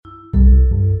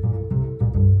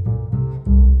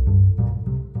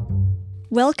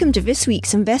Welcome to this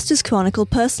week's Investors Chronicle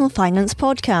Personal Finance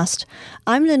podcast.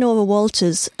 I'm Lenora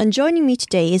Walters, and joining me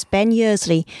today is Ben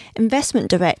Yearsley, Investment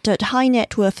Director at high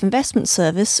net worth investment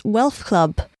service Wealth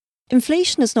Club.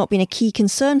 Inflation has not been a key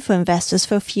concern for investors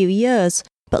for a few years,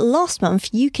 but last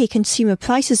month UK Consumer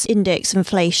Prices Index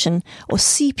inflation, or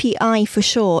CPI for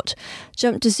short,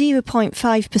 jumped to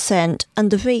 0.5%,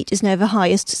 and the rate is now the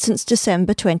highest since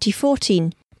December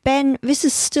 2014. Ben, this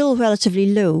is still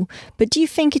relatively low, but do you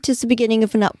think it is the beginning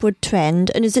of an upward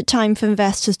trend, and is it time for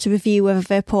investors to review whether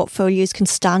their portfolios can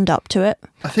stand up to it?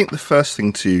 I think the first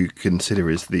thing to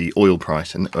consider is the oil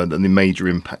price and the major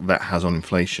impact that has on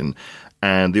inflation.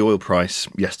 And the oil price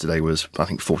yesterday was, I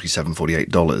think, $47,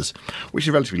 $48, which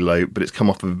is relatively low, but it's come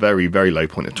off a very, very low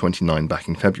point of 29 back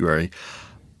in February.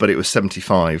 But it was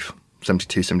 72,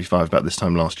 75 about this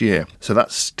time last year. So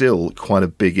that's still quite a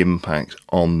big impact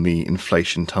on the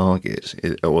inflation target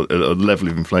or level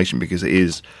of inflation, because it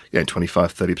is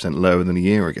 25, 30% lower than a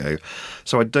year ago.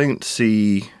 So I don't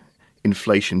see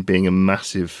inflation being a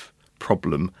massive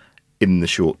problem in the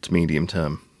short to medium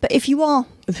term. But if you are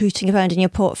rooting around in your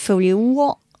portfolio,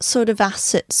 what sort of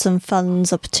assets and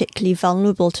funds are particularly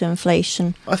vulnerable to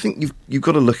inflation? I think you've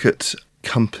got to look at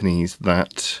companies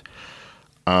that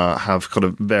have kind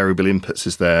of variable inputs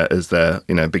as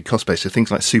their big cost base. So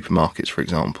things like supermarkets, for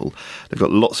example, they've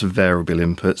got lots of variable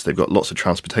inputs. They've got lots of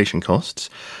transportation costs.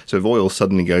 So if oil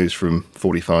suddenly goes from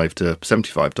 $45 to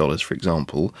 $75, for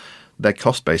example, their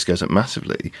cost base goes up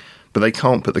massively. But they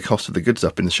can't put the cost of the goods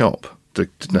up in the shop to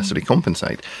necessarily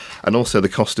compensate. And also the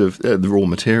cost of the raw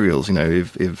materials.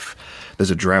 If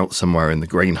there's a drought somewhere and the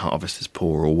grain harvest is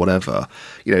poor or whatever,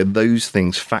 those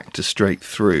things factor straight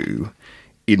through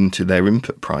into their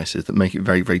input prices that make it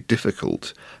very, very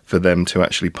difficult for them to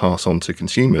actually pass on to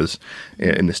consumers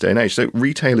in this day and age. So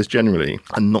retailers generally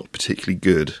are not particularly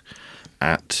good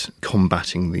at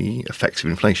combating the effects of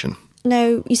inflation.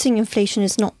 Now, you're saying inflation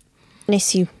is not an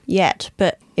issue yet,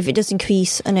 but if it does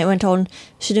increase and it went on,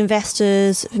 should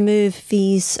investors remove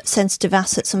these sensitive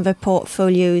assets from their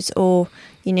portfolios, or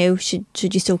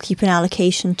should you still keep an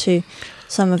allocation to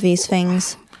some of these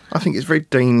things? I think it's very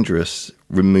dangerous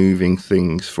removing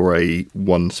things for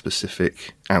one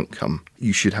specific outcome.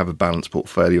 You should have a balanced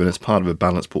portfolio, and as part of a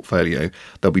balanced portfolio,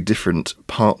 there'll be different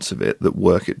parts of it that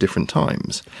work at different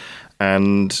times.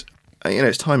 And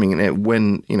it's timing, and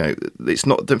when it's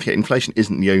not. Don't forget, inflation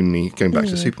isn't the only. Going back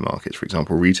to supermarkets, for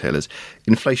example, retailers,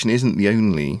 inflation isn't the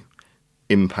only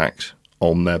impact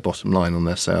on their bottom line, on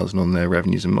their sales, and on their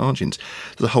revenues and margins.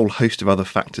 There's a whole host of other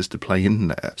factors to play in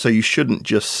there. So you shouldn't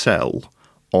just sell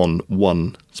on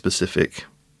one specific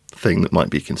thing that might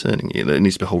be concerning you. There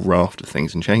needs to be a whole raft of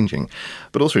things and changing.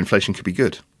 But also inflation could be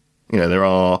good. There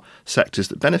are sectors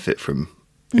that benefit from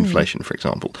inflation, for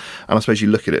example. And I suppose you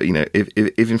look at it,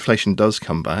 if inflation does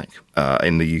come back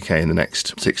in the UK in the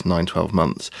next 6, 9, 12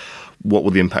 months, what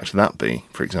will the impact of that be,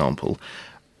 for example?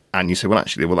 And you say,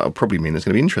 that will probably mean there's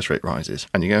going to be interest rate rises.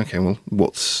 And you go, okay, well,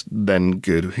 what's then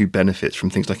good? Who benefits from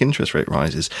things like interest rate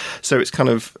rises? So it's kind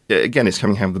of, again, it's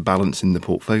coming to have the balance in the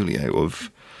portfolio of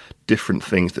different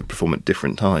things that perform at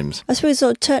different times. I suppose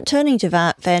turning to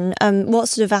that then, what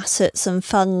sort of assets and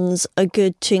funds are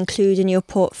good to include in your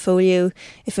portfolio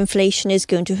if inflation is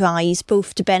going to rise,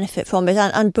 both to benefit from it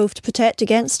and both to protect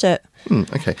against it?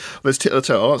 Okay. Well,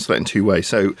 I'll answer that in two ways.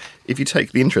 So if you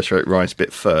take the interest rate rise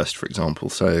bit first, for example,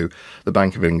 so the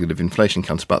Bank of England, if inflation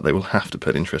comes back, they will have to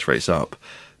put interest rates up.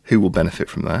 Who will benefit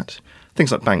from that?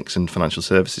 Things like banks and financial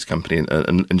services companies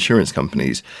and insurance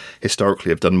companies historically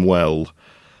have done well.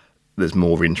 There's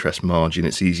more interest margin.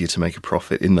 It's easier to make a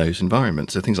profit in those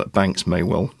environments. So things like banks may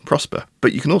well prosper.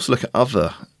 But you can also look at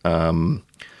other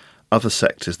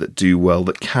sectors that do well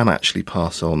that can actually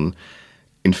pass on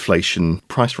inflation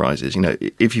price rises.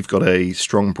 If you've got a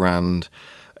strong brand,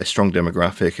 a strong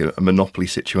demographic, a monopoly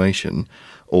situation,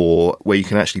 or where you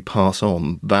can actually pass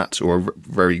on that, or a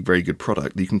very, very good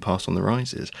product, you can pass on the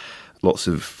rises. Lots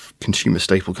of consumer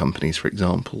staple companies, for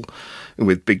example,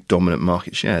 with big dominant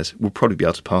market shares, will probably be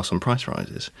able to pass on price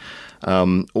rises.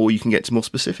 Or you can get to more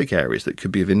specific areas that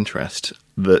could be of interest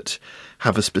that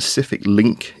have a specific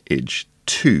linkage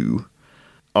to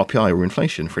RPI or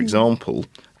inflation. For example,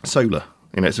 solar.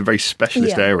 It's a very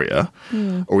specialist area,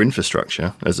 or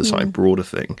infrastructure as a slightly broader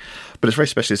thing. But it's a very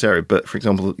specialist area. But, for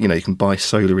example, you can buy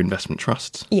solar investment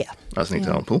trusts, as an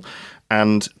example.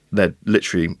 And they're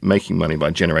literally making money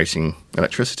by generating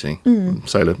electricity,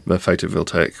 solar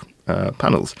photovoltaic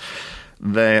panels.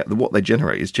 What they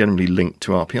generate is generally linked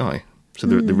to RPI. So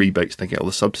the rebates they get, or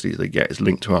the subsidies they get, is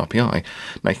linked to RPI.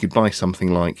 Now, you could buy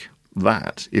something like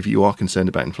that if you are concerned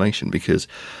about inflation, because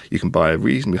you can buy a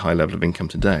reasonably high level of income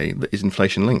today that is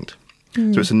inflation linked.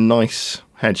 So it's a nice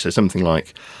hedge. So something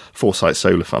like Foresight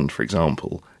Solar Fund, for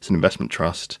example, it's an investment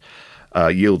trust,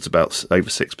 yields about over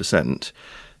 6%.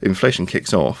 If inflation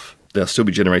kicks off, they'll still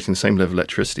be generating the same level of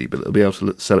electricity, but they'll be able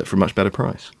to sell it for a much better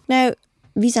price. Now,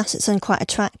 these assets sound quite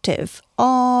attractive.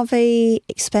 Are they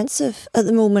expensive at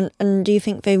the moment, and do you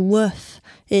think they're worth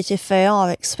it if they are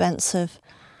expensive?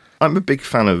 I'm a big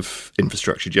fan of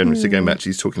infrastructure generally. So going back to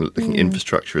looking at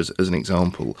infrastructure as an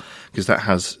example, because that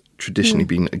has traditionally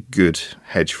been a good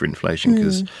hedge for inflation,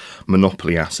 because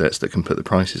monopoly assets that can put the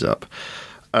prices up.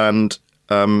 And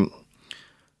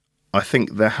I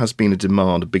think there has been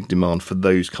a big demand for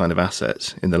those kind of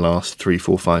assets in the last 3,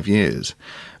 4, 5 years.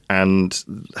 And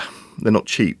they're not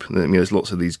cheap. I mean, there's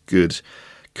lots of these good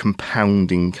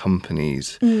compounding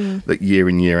companies that year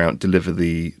in, year out deliver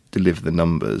the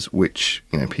numbers, which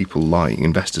people like,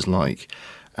 investors like,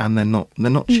 and they're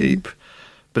not cheap.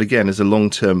 But again, as a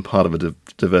long-term part of a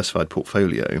diversified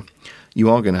portfolio, you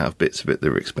are going to have bits of it that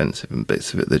are expensive and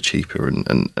bits of it that are cheaper.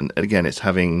 And again, it's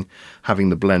having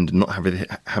the blend and not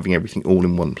having everything all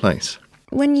in one place.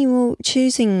 When you're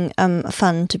choosing a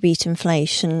fund to beat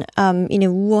inflation,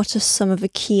 what are some of the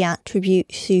key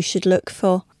attributes you should look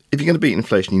for? If you're going to beat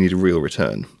inflation, you need a real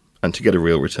return. And to get a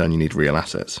real return, you need real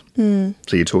assets. So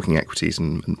you're talking equities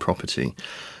and property.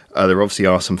 There obviously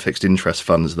are some fixed interest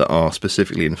funds that are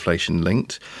specifically inflation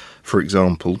linked. For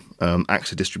example,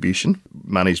 AXA Distribution,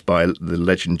 managed by the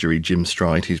legendary Jim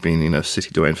Stride, who's been a City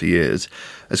doyen for years,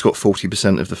 has got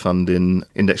 40% of the fund in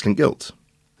index-linked gilts.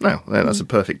 Now, that's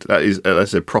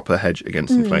that's a proper hedge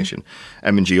against inflation.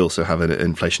 M&G also have an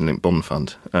inflation-linked bond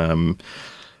fund,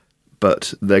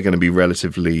 but they're going to be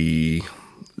relatively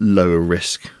lower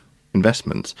risk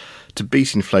investments. To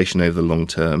beat inflation over the long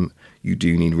term, you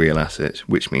do need real assets,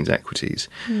 which means equities.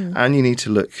 And you need to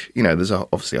look, there's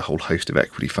obviously a whole host of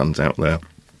equity funds out there,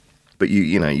 but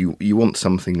you want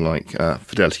something like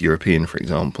Fidelity European, for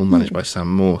example, managed by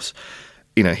Sam Morse.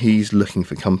 He's looking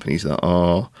for companies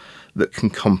that can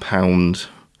compound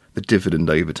the dividend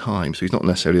over time. So he's not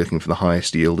necessarily looking for the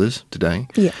highest yielders today.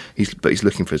 Yeah. But he's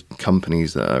looking for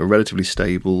companies that are relatively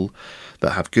stable,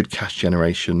 that have good cash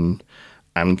generation,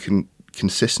 and can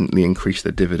consistently increase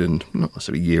their dividend, not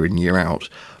necessarily year in, year out,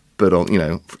 but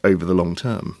on over the long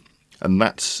term. And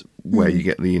that's where you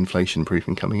get the inflation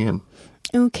proofing coming in.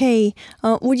 Okay.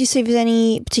 Would you say there's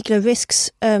any particular risks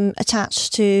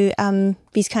attached to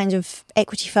these kinds of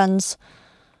equity funds?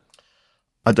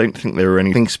 I don't think there are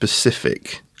anything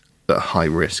specific that are high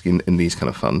risk in these kind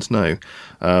of funds, no.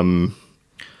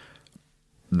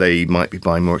 They might be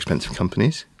buying more expensive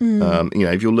companies.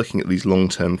 If you're looking at these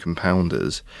long-term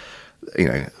compounders,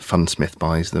 Fundsmith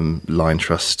buys them, Lion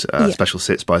Trust, Special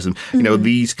Sits buys them.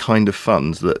 These kind of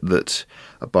funds that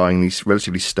are buying these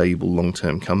relatively stable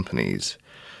long-term companies,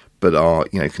 but are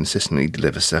consistently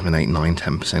deliver 7, 8, 9,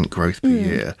 10% growth per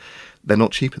year. They're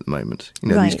not cheap at the moment.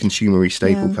 These consumer-y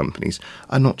stable companies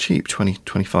are not cheap. 20,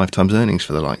 25 times earnings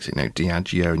for the likes of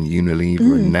Diageo and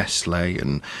Unilever and Nestle,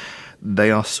 and they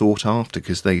are sought after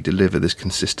because they deliver this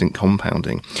consistent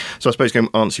compounding. So I suppose, to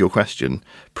answer your question,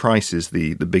 price is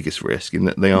the biggest risk in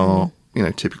that they are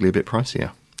typically a bit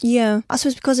pricier. Yeah, I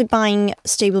suppose because they're buying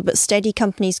stable but steady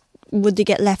companies, would they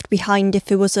get left behind if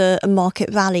there was a market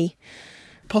rally?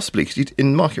 Possibly, because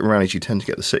in market rallies you tend to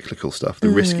get the cyclical stuff, the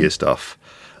riskier stuff.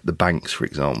 The banks, for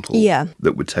example,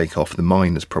 that would take off. The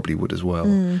miners probably would as well.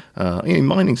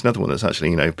 Mining's another one that's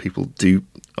actually, people do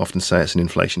often say it's an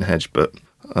inflation hedge, but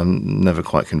I'm never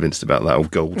quite convinced about that. Or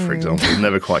gold, for example,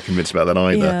 never quite convinced about that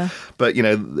either. Yeah. But,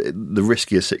 the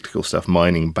riskier cyclical stuff,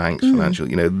 mining, banks, financial,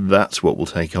 that's what will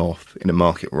take off in a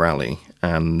market rally.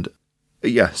 And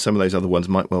some of those other ones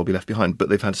might well be left behind, but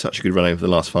they've had such a good run over the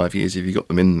last 5 years. If you got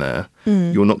them in there,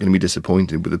 you're not going to be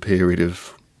disappointed with a period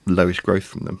of lowest growth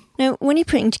from them. Now, when you're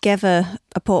putting together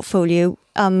a portfolio,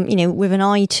 with an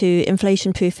eye to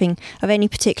inflation proofing, are there any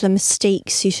particular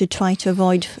mistakes you should try to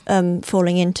avoid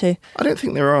falling into? I don't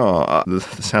think there are. The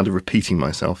sound of repeating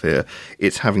myself here,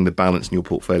 it's having the balance in your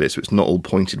portfolio, so it's not all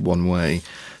pointed one way.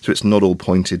 So it's not all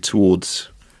pointed towards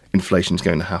inflation's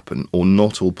going to happen, or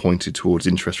not all pointed towards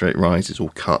interest rate rises or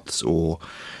cuts, or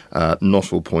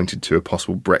not all pointed to a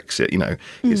possible Brexit.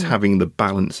 It's having the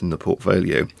balance in the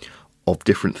portfolio of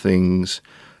different things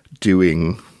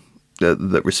doing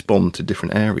that respond to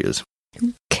different areas.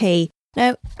 Okay.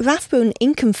 Now, Rathbone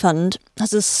Income Fund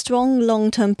has a strong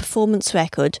long-term performance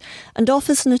record and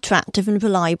offers an attractive and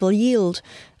reliable yield,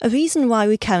 a reason why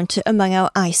we count it among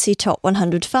our IC Top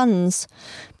 100 funds.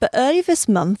 But earlier this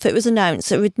month, it was announced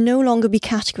that it would no longer be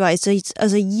categorised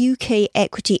as a UK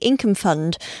equity income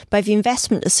fund by the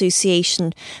Investment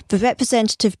Association, the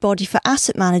representative body for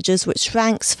asset managers which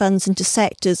ranks funds into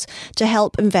sectors to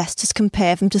help investors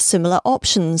compare them to similar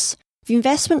options. The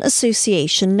Investment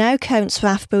Association now counts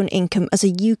Rathbone Income as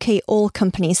a UK all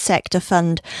companies sector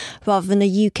fund rather than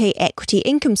a UK equity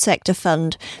income sector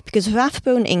fund because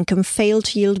Rathbone Income failed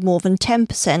to yield more than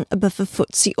 10% above the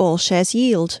FTSE All Shares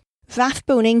yield.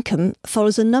 Rathbone Income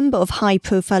follows a number of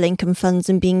high-profile income funds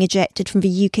in being ejected from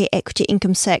the UK equity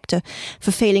income sector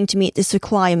for failing to meet this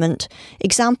requirement.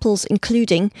 Examples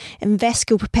including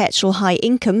Invesco Perpetual High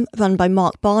Income, run by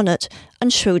Mark Barnett,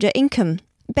 and Schroder Income.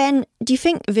 Ben, do you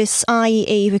think this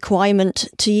IEA requirement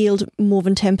to yield more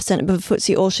than 10% above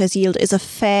FTSE All Shares yield is a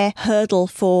fair hurdle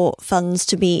for funds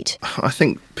to meet? I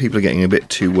think people are getting a bit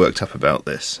too worked up about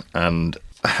this, and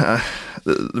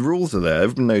the rules are there.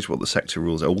 Everyone knows what the sector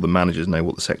rules are. All the managers know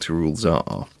what the sector rules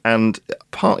are. And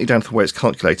partly down to the way it's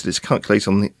calculated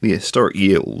on the historic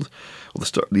yield, or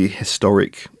the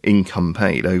historic income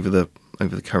paid over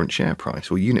the current share price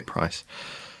or unit price.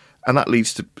 And that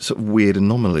leads to sort of weird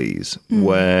anomalies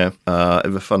where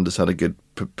if a fund has had a good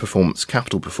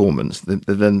capital performance,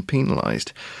 they're then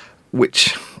penalised,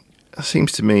 which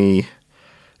seems to me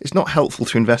it's not helpful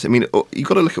to invest. I mean, you've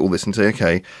got to look at all this and say,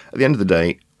 okay, at the end of the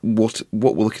day, what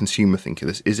will the consumer think of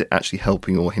this? Is it actually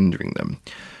helping or hindering them?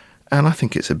 And I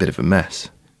think it's a bit of a mess.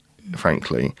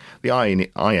 Frankly, the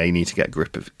IA need to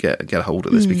get a hold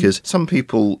of this because some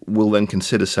people will then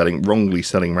consider wrongly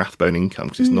selling Rathbone Income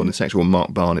because it's not in the sector, or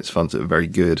Mark Barnett's funds that are very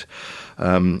good.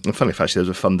 And funny enough, actually,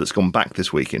 there's a fund that's gone back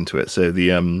this week into it. So the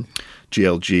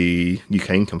GLG UK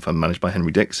Income Fund managed by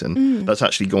Henry Dixon, that's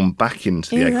actually gone back into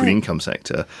the equity income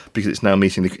sector because it's now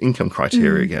meeting the income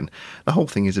criteria again. The whole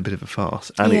thing is a bit of a farce,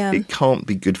 and it can't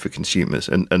be good for consumers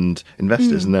and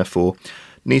investors, and therefore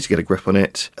need to get a grip on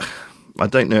it. I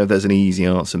don't know if there's an easy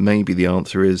answer. Maybe the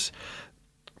answer is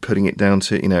putting it down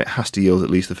to, it has to yield at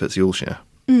least the FTSE All Share.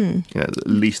 At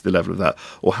least the level of that,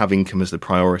 or have income as the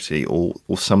priority or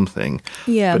something.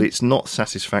 Yeah. But it's not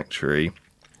satisfactory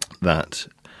that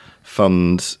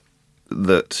funds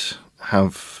that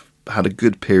have had a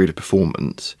good period of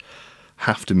performance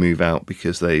have to move out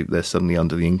because they're suddenly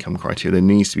under the income criteria. There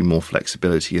needs to be more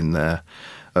flexibility in there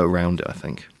around it, I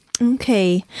think.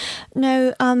 Okay.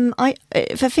 Now, I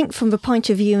think from the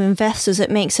point of view of investors, it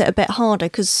makes it a bit harder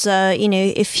because,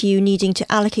 if you're needing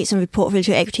to allocate some of your portfolio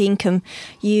to equity income,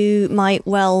 you might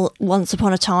once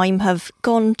upon a time have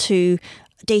gone to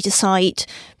a data site,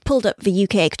 pulled up the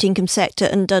UK equity income sector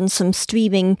and done some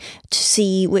streaming to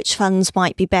see which funds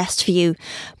might be best for you.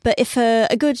 But if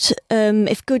good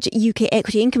UK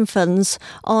equity income funds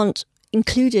aren't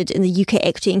included in the UK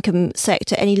equity income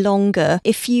sector any longer,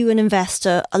 if you, an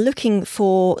investor, are looking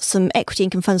for some equity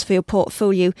income funds for your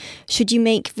portfolio, should you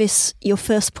make this your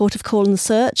first port of call in the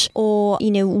search? Or,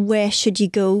 where should you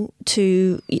go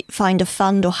to find a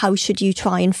fund, or how should you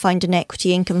try and find an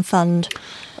equity income fund?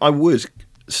 I would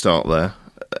start there.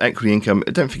 Equity income,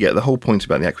 don't forget, the whole point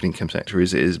about the equity income sector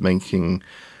is making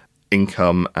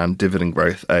income and dividend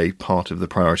growth a part of the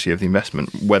priority of the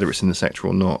investment, whether it's in the sector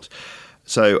or not.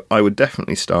 So I would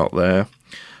definitely start there.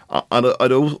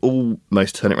 I'd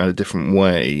almost turn it around a different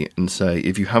way and say,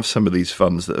 if you have some of these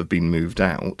funds that have been moved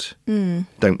out,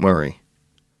 don't worry.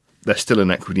 They're still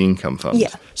an equity income fund.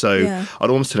 Yeah. So I'd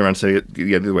almost turn around and say it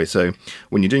the other way. So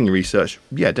when you're doing your research,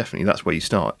 definitely that's where you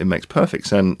start. It makes perfect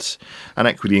sense. And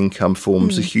equity income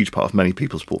forms a huge part of many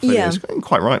people's portfolios, and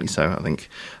quite rightly so, I think.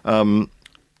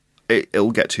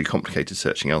 It'll get too complicated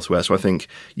searching elsewhere. So I think,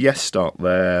 yes, start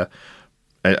there.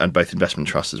 And both investment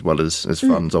trusts as well as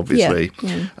funds, obviously.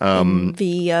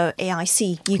 The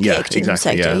AIC, UK equity income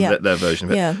sector. Their version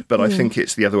of it. But I think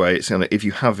it's the other way. It's if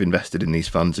you have invested in these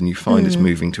funds and you find it's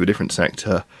moving to a different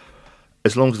sector,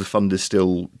 as long as the fund is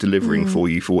still delivering for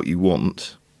you for what you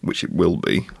want, which it will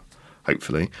be,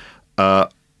 hopefully,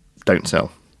 don't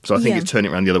sell. So I think it's turning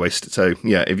it around the other way. So,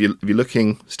 if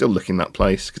you're still looking that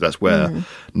place, because that's where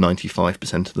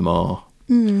 95% of them are.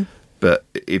 But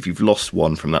if you've lost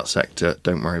one from that sector,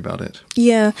 don't worry about it.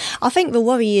 Yeah, I think the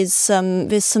worry is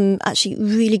there's some actually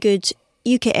really good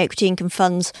UK equity income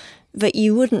funds that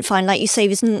you wouldn't find. Like you say,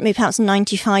 there's maybe perhaps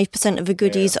 95% of the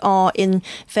goodies are in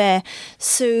there.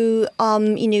 So,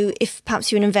 if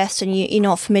perhaps you're an investor and you're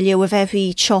not familiar with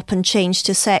every chop and change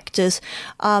to sectors,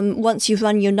 once you've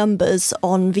run your numbers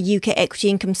on the UK equity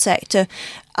income sector,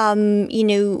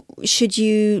 should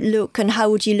you look, and how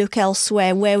would you look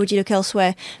elsewhere? Where would you look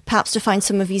elsewhere, perhaps to find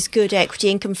some of these good equity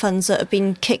income funds that have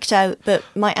been kicked out but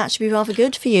might actually be rather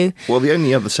good for you? Well, the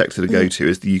only other sector to go to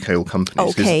is the UK oil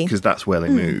companies, because that's where they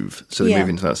move. So they move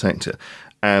into that sector.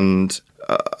 And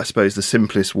I suppose the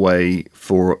simplest way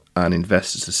for an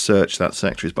investor to search that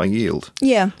sector is by yield.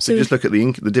 Yeah. So just look at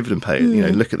the dividend pay.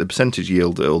 Look at the percentage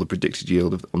yield or the predicted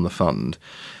yield on the fund.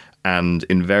 And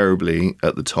invariably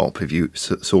at the top, if you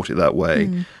sort it that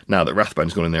way, now that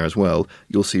Rathbones gone in there as well,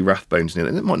 you'll see Rathbones in it.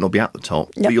 And it might not be at the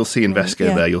top, but you'll see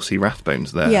Invesco there, you'll see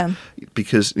Rathbones there. Yeah.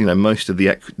 Because, most of the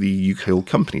UK oil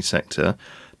company sector,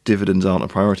 dividends aren't a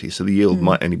priority. So the yield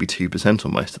might only be 2%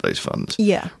 on most of those funds.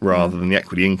 Yeah. Rather than the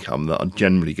equity income that are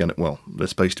generally going to, they're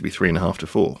supposed to be 3.5 to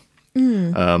 4.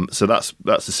 So that's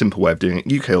a simple way of doing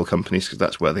it. UK oil companies, because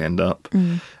that's where they end up,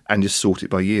 and just sort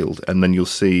it by yield. And then you'll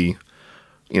see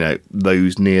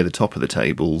those near the top of the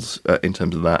tables in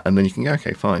terms of that, and then you can go,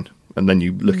 okay, fine. And then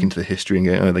you look into the history and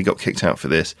go, oh, they got kicked out for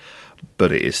this,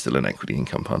 but it is still an equity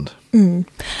income fund.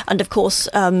 And of course,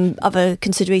 other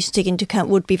considerations to take into account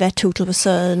would be their total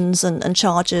returns and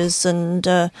charges and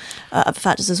other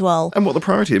factors as well. And what the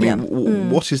priority,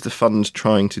 what is the fund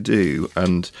trying to do?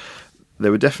 And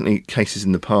there were definitely cases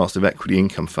in the past of equity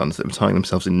income funds that were tying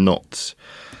themselves in knots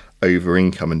over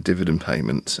income and dividend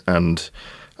payments. And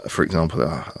for example,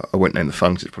 I won't name the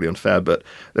fund because it's probably unfair, but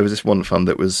there was this one fund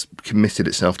that was committed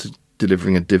itself to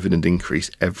delivering a dividend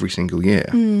increase every single year.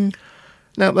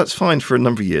 Now, that's fine for a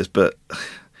number of years, but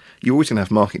you're always going to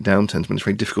have market downturns when it's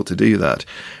very difficult to do that.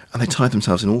 And they tied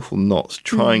themselves in awful knots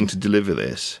trying to deliver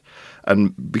this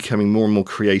and becoming more and more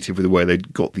creative with the way they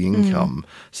got the income.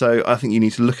 So I think you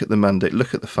need to look at the mandate,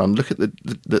 look at the fund, look at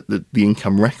the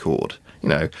income record,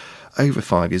 over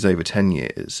 5 years, over 10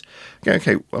 years. Go,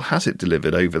 okay, well, has it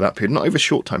delivered over that period? Not over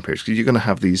short time periods, because you're going to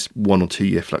have these 1 or 2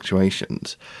 year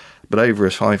fluctuations. But over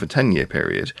a 5 or 10 year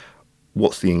period,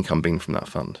 what's the income been from that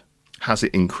fund? Has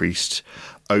it increased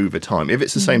over time? If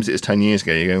it's the same as it is 10 years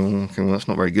ago, you go, okay, well, that's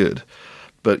not very good.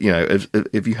 But,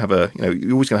 if you have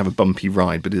you're always going to have a bumpy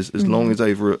ride, but as long as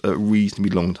over a reasonably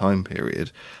long time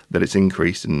period that it's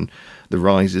increased, and the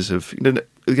rises of,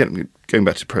 again, going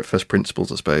back to first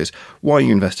principles, I suppose, why are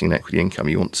you investing in equity income?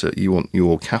 You want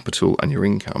your capital and your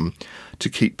income to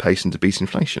keep pace and to beat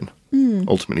inflation.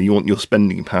 Ultimately, you want your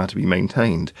spending power to be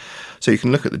maintained. So you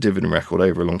can look at the dividend record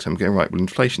over a long time and go, right, well,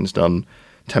 inflation's done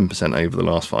 10% over the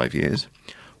last 5 years.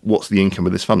 What's the income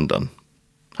of this fund done?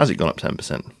 Has it gone up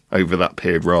 10% over that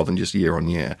period rather than just year on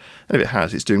year? And if it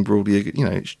has, it's doing broadly, it's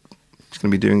going to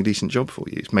be doing a decent job for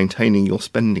you. It's maintaining your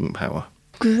spending power.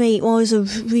 Great. Well, those are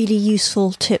really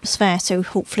useful tips there. So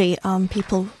hopefully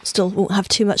people still won't have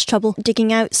too much trouble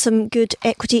digging out some good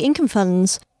equity income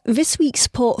funds. This week's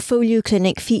Portfolio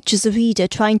Clinic features a reader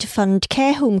trying to fund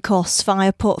care home costs via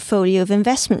a portfolio of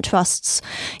investment trusts.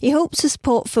 He hopes his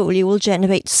portfolio will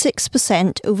generate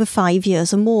 6% over 5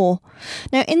 years or more.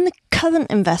 Now, in the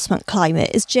current investment climate,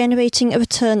 is generating a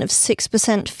return of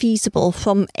 6% feasible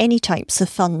from any types of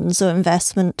funds or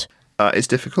investment? It's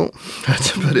difficult,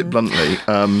 to put it bluntly.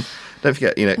 Don't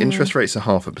forget, interest rates are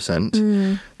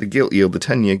 0.5%. The gilt yield, the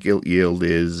 10-year gilt yield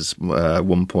is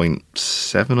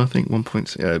 1.7, I think,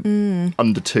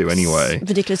 under 2 anyway.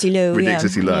 Ridiculously low.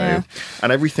 Yeah.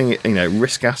 And everything,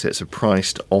 risk assets are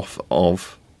priced off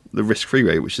of the risk-free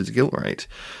rate, which is the gilt rate.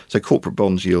 So corporate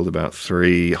bonds yield about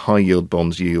 3, high-yield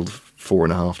bonds yield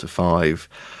 4.5 to 5.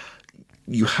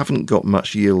 You haven't got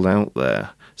much yield out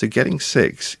there. So getting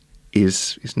 6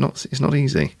 is not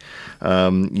easy.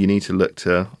 You need to look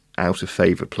to out of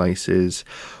favour places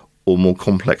or more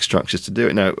complex structures to do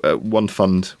it. Now, one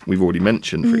fund we've already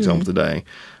mentioned, for example, today,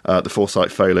 the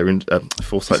Foresight Solar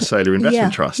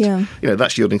Investment Trust. Yeah.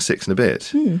 That's yielding 6 and a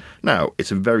bit. Now,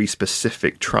 it's a very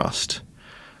specific trust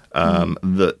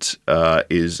that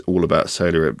is all about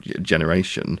solar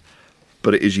generation,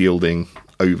 but it is yielding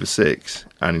over 6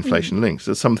 and inflation linked.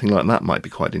 So something like that might be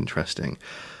quite interesting.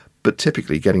 But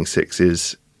typically, getting 6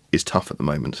 is tough at the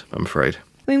moment, I'm afraid.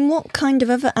 I mean, what kind of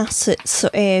other assets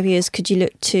or areas could you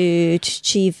look to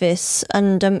achieve this?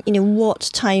 And,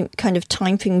 what kind of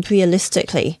time frame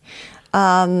realistically,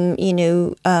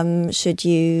 should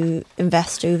you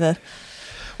invest over?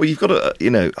 Well, you've got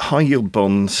high yield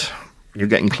bonds, you're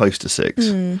getting close to 6.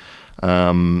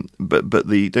 But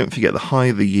don't forget, the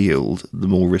higher the yield, the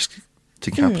more risk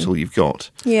to capital you've got.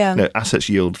 Yeah. Assets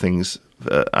yield things,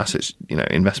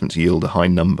 investments yield a high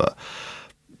number,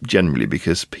 generally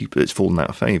because it's fallen out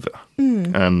of favour.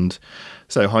 And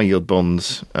so high yield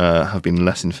bonds have been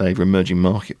less in favour. Emerging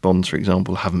market bonds, for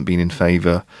example, haven't been in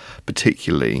favour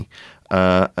particularly.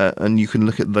 And you can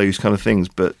look at those kind of things,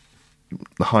 but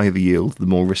the higher the yield, the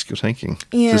more risk you're taking.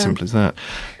 Yeah. It's as simple as that.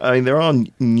 I mean, there are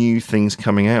new things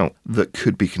coming out that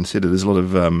could be considered. There's a lot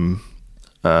of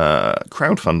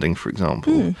crowdfunding, for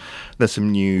example. There's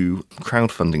some new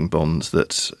crowdfunding bonds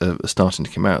that are starting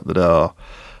to come out that are,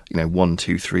 1,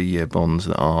 2, 3 year bonds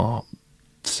that are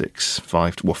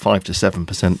 5 to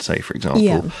 7%, say, for example.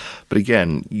 Yeah. But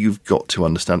again, you've got to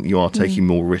understand that you are taking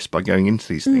more risk by going into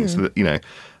these things. So that,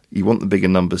 you want the bigger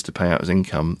numbers to pay out as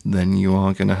income, then you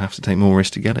are going to have to take more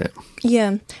risk to get it.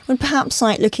 Yeah. Would perhaps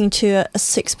looking to a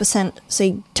 6%,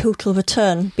 say, total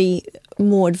return be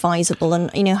more advisable? And,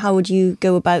 how would you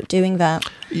go about doing that?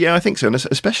 Yeah, I think so. And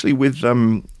especially with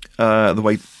the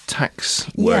way tax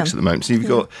works at the moment. So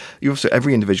you also,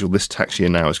 every individual this tax year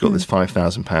now has got this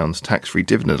 £5,000 tax-free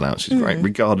dividend allowance, which is great,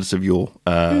 regardless of your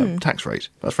tax rate.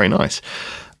 That's very nice.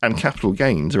 And capital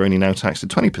gains are only now taxed at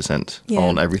 20%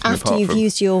 on everything after you've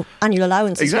used your annual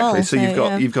allowance exactly. as well.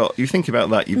 So you've got you think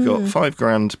about that. You've got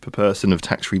 £5,000 per person of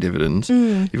tax-free dividends.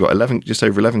 You've got just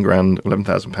over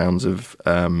 £11,000 of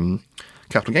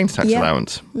capital gains tax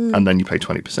allowance, and then you pay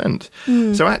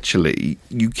 20%. So actually,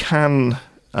 you can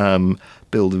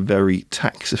build a very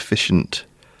tax-efficient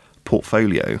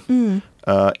portfolio.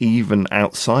 Even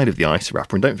outside of the ISA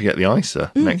wrapper. And don't forget the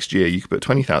ISA. Next year, you could put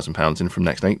 £20,000 in from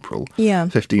next April,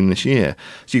 15 this year.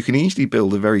 So you can easily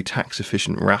build a very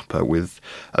tax-efficient wrapper with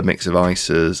a mix of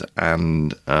ISAs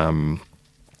and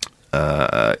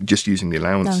just using the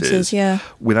allowances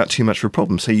without too much of a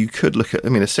problem. So you could look at, a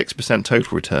 6%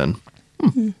 total return.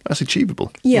 That's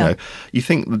achievable. Yeah. You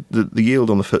think the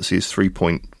yield on the FTSE is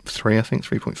 3.3, I think,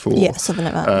 3.4. Yeah, something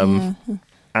like that.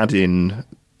 Add in...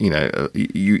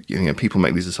 people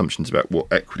make these assumptions about what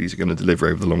equities are going to deliver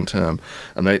over the long term,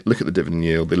 and they look at the dividend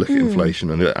yield, they look at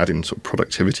inflation, and they add in sort of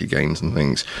productivity gains and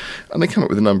things, and they come up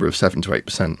with a number of 7 to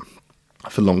 8%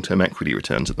 for long-term equity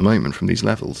returns at the moment from these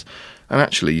levels. And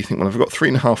actually, you think, well, I've got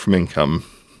 3.5 from income.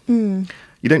 You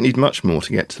don't need much more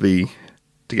to get to the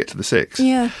 6.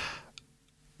 Yeah.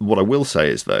 What I will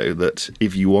say is, though, that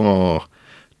if you are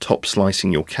top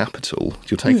slicing your capital,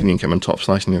 if you're taking the income and top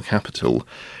slicing your capital,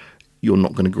 you're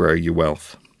not going to grow your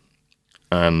wealth.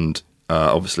 And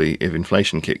obviously, if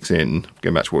inflation kicks in,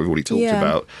 going back to what we've already talked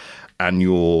about, and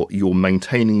you're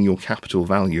maintaining your capital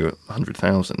value at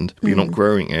 100,000, but you're not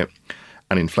growing it,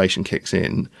 and inflation kicks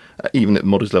in, even at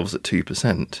modest levels at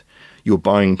 2%, your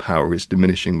buying power is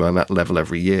diminishing by that level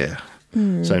every year.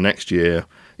 So next year,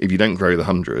 if you don't grow the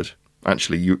 100,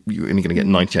 actually you're only going to get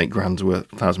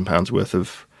 £98,000 worth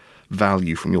of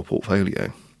value from your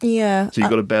portfolio. Yeah. So you've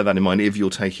got to bear that in mind if you're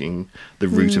taking the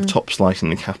route of top slicing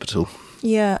the capital.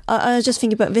 Yeah, I was just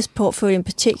thinking about this portfolio in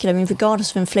particular.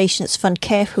 regardless of inflation, it's fund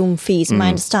care home fees. My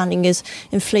understanding is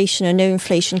inflation or no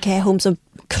inflation, care homes are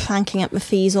cranking up the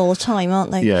fees all the time,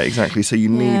 aren't they? Yeah, exactly. So you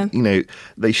need,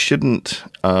 they shouldn't,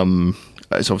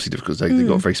 it's obviously difficult because they've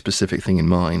got a very specific thing in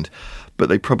mind, but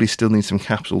they probably still need some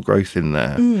capital growth in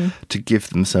there to give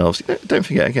themselves. Don't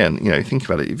forget, again, think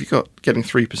about it. If you've got getting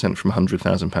 3% from a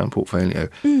 £100,000 portfolio,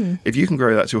 if you can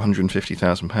grow that to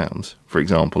 £150,000, for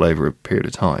example, over a period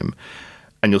of time,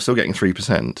 and you're still getting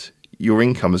 3%, your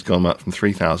income has gone up from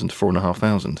 3,000 to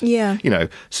 4,500. Yeah.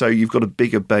 So you've got a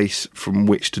bigger base from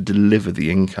which to deliver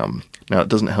the income. Now, it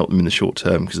doesn't help them in the short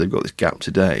term because they've got this gap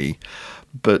today,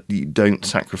 but you don't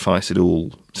sacrifice it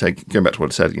all. So going back to what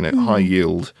I said, high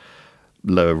yield,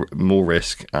 more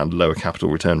risk and lower capital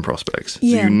return prospects. So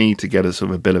you need to get a sort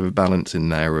of a bit of a balance in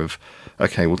there of,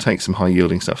 okay, we'll take some high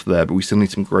yielding stuff there, but we still need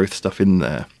some growth stuff in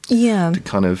there to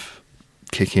kind of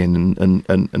kick in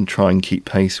and try and keep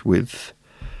pace with,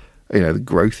 the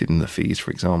growth in the fees, for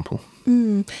example.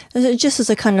 Just as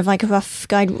a kind of a rough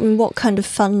guide, what kind of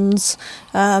funds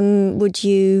would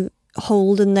you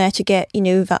hold in there to get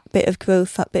that bit of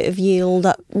growth, that bit of yield,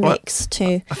 that mix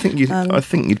to? I think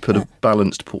you'd put a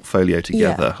balanced portfolio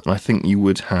together, and I think you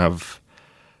would have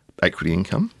equity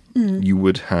income, you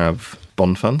would have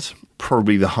bond funds,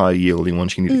 probably the high yielding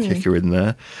ones. You need a kicker in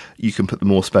there. You can put the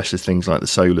more specialist things like the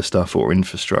solar stuff or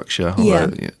infrastructure, although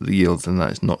the yields in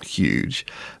that is not huge.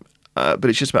 But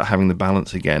it's just about having the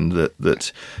balance again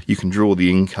that you can draw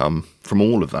the income from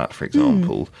all of that, for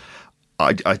example.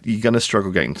 You're going to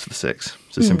struggle getting to the 6.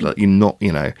 So simple. You're not,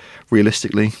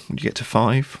 realistically, would you get to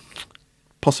 5?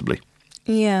 Possibly.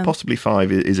 Yeah. Possibly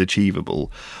 5 is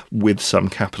achievable with some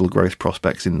capital growth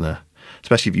prospects in there.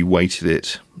 Especially if you weighted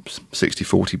it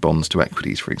 60-40 bonds to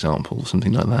equities, for example,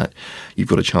 something like that. You've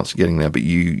got a chance of getting there, but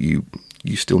you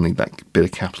still need that bit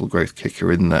of capital growth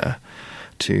kicker in there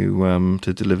to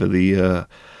deliver the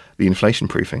inflation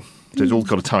proofing. So it all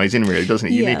kind of ties in, really, doesn't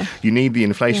it? You need the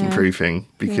inflation proofing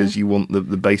because you want the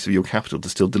base of your capital to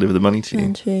still deliver the money to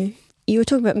you. True. You were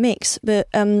talking about mix, but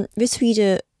this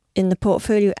reader in the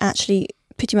portfolio actually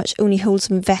pretty much only holds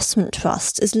investment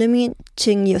trusts. Is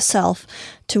limiting yourself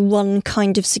to one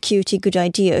kind of security a good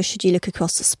idea, or should you look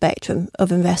across the spectrum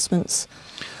of investments?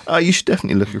 You should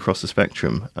definitely look across the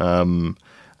spectrum.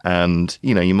 And,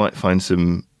 you might find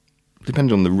some,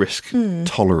 depending on the risk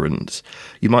tolerance,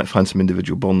 you might find some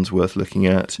individual bonds worth looking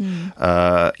at.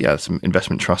 Some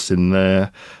investment trusts in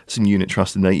there, some unit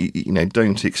trusts in there.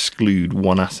 Don't exclude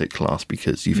one asset class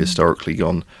because you've historically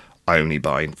gone, I only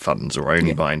buy funds or I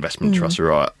only buy investment trusts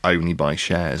or I only buy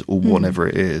shares or whatever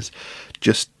it is.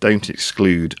 Just don't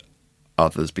exclude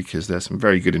others because there's some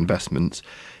very good investments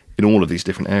in all of these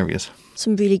different areas.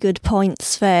 Some really good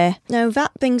points there. Now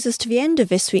that brings us to the end of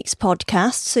this week's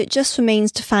podcast, so it just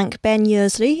remains to thank Ben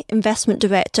Yearsley, Investment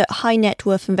Director at High Net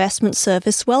Worth Investment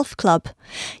Service Wealth Club.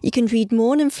 You can read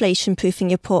more on inflation-proofing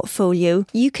your portfolio,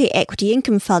 UK equity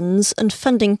income funds and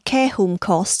funding care home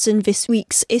costs in this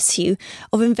week's issue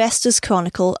of Investors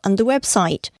Chronicle and the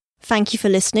website. Thank you for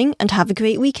listening and have a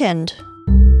great weekend.